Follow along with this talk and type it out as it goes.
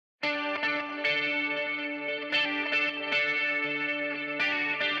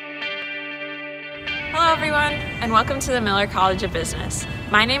Hello everyone, and welcome to the Miller College of Business.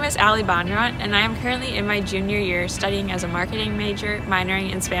 My name is Ali Bonrot, and I am currently in my junior year studying as a marketing major,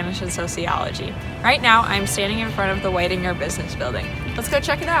 minoring in Spanish and sociology. Right now, I am standing in front of the Whitinger Business Building. Let's go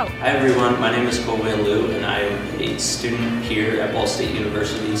check it out. Hi everyone, my name is Colvin Liu, and I am a student here at Ball State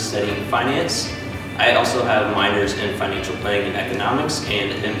University studying finance. I also have minors in financial planning and economics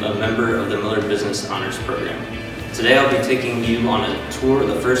and am a member of the Miller Business Honors Program. Today I'll be taking you on a tour of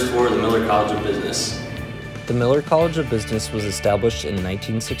the first floor of the Miller College of Business. The Miller College of Business was established in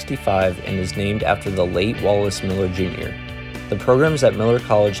 1965 and is named after the late Wallace Miller Jr. The programs at Miller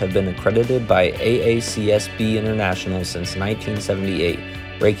College have been accredited by AACSB International since 1978,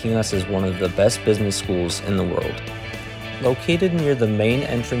 ranking us as one of the best business schools in the world. Located near the main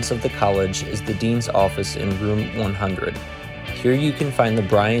entrance of the college is the Dean's office in room 100. Here you can find the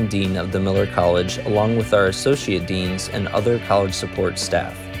Brian Dean of the Miller College along with our associate deans and other college support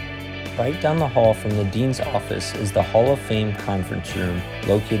staff. Right down the hall from the Dean's office is the Hall of Fame conference room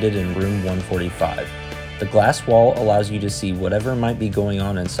located in room 145. The glass wall allows you to see whatever might be going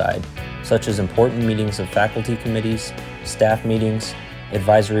on inside, such as important meetings of faculty committees, staff meetings,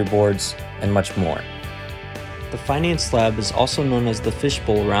 advisory boards, and much more. The finance lab is also known as the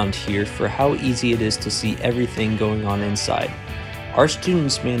fishbowl around here for how easy it is to see everything going on inside. Our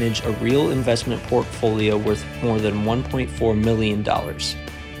students manage a real investment portfolio worth more than $1.4 million.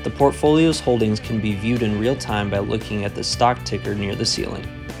 The portfolio's holdings can be viewed in real time by looking at the stock ticker near the ceiling.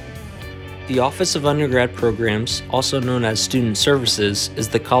 The Office of Undergrad Programs, also known as Student Services, is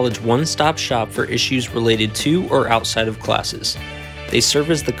the college one-stop shop for issues related to or outside of classes. They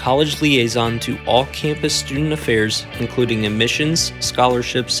serve as the college liaison to all campus student affairs, including admissions,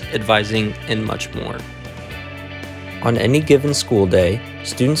 scholarships, advising, and much more. On any given school day,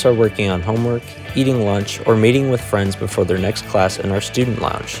 students are working on homework, eating lunch, or meeting with friends before their next class in our student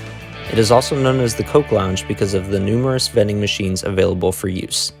lounge. It is also known as the Coke Lounge because of the numerous vending machines available for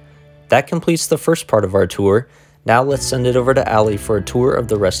use. That completes the first part of our tour. Now let's send it over to Ali for a tour of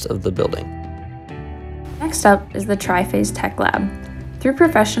the rest of the building. Next up is the Tri-Phase Tech Lab. Through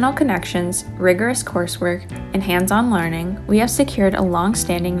professional connections, rigorous coursework, and hands-on learning, we have secured a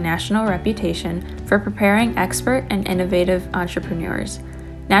long-standing national reputation for preparing expert and innovative entrepreneurs.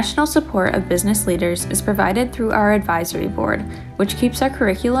 National support of business leaders is provided through our advisory board, which keeps our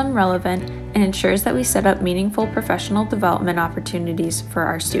curriculum relevant and ensures that we set up meaningful professional development opportunities for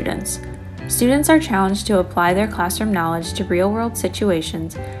our students. Students are challenged to apply their classroom knowledge to real-world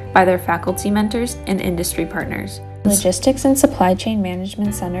situations by their faculty mentors and industry partners. Logistics and Supply Chain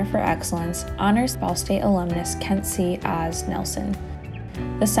Management Center for Excellence honors Ball State alumnus Kent C. Oz Nelson.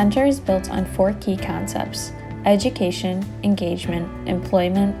 The center is built on 4 key concepts: education, engagement,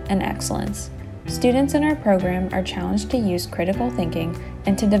 employment, and excellence. Students in our program are challenged to use critical thinking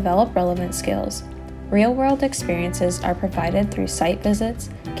and to develop relevant skills. Real-world experiences are provided through site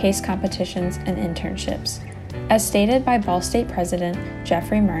visits, case competitions, and internships. As stated by Ball State President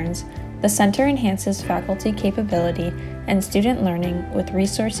Jeffrey Mearns, the center enhances faculty capability and student learning with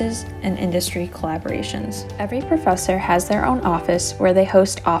resources and industry collaborations. Every professor has their own office where they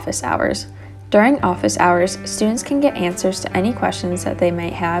host office hours. During office hours, students can get answers to any questions that they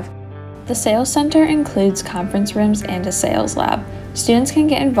might have. The Sales Center includes conference rooms and a sales lab. Students can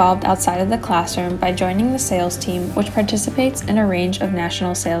get involved outside of the classroom by joining the sales team, which participates in a range of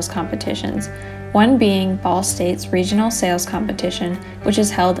national sales competitions, one being Ball State's Regional Sales Competition, which is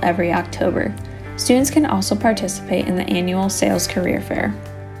held every October. Students can also participate in the annual Sales Career Fair.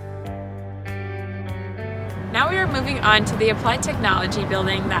 Now we are moving on to the Applied Technology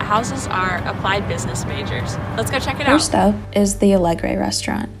building that houses our applied business majors. Let's go check it out. First up is the Allegre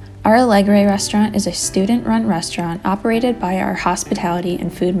Restaurant. Our Allegre Restaurant is a student-run restaurant operated by our hospitality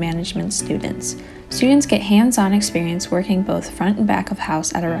and food management students. Students get hands-on experience working both front and back of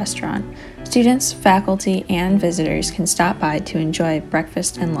house at a restaurant. Students, faculty, and visitors can stop by to enjoy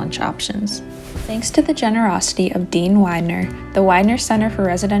breakfast and lunch options. Thanks to the generosity of Dean Widener, the Widener Center for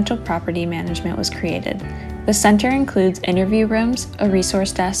Residential Property Management was created. The center includes interview rooms, a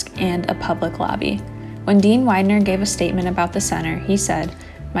resource desk, and a public lobby. When Dean Widener gave a statement about the center, he said,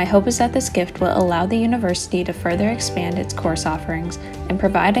 "My hope is that this gift will allow the university to further expand its course offerings and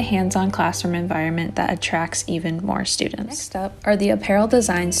provide a hands-on classroom environment that attracts even more students." Next up are the Apparel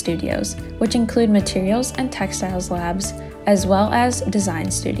Design Studios, which include materials and textiles labs, as well as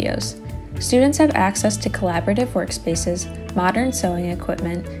design studios. Students have access to collaborative workspaces, modern sewing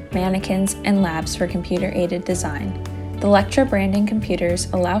equipment, mannequins, and labs for computer-aided design. The Lectra branding computers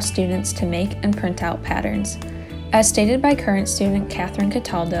allow students to make and print out patterns. As stated by current student Catherine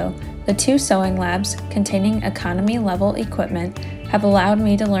Cataldo, the 2 sewing labs containing economy-level equipment have allowed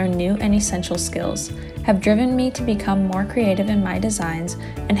me to learn new and essential skills, have driven me to become more creative in my designs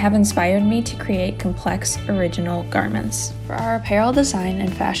and have inspired me to create complex, original garments. For our apparel design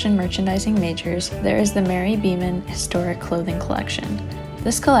and fashion merchandising majors, there is the Mary Beeman Historic Clothing Collection.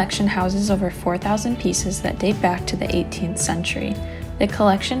 This collection houses over 4,000 pieces that date back to the 18th century. The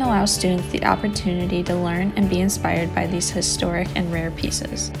collection allows students the opportunity to learn and be inspired by these historic and rare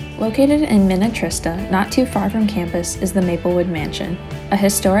pieces. Located in Minnetrista, not too far from campus, is the Maplewood Mansion, a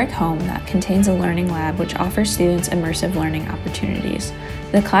historic home that contains a learning lab which offers students immersive learning opportunities.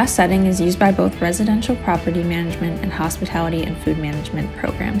 The class setting is used by both residential property management and hospitality and food management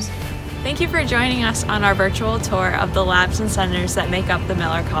programs. Thank you for joining us on our virtual tour of the labs and centers that make up the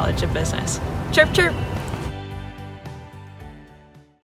Miller College of Business. Chirp, chirp!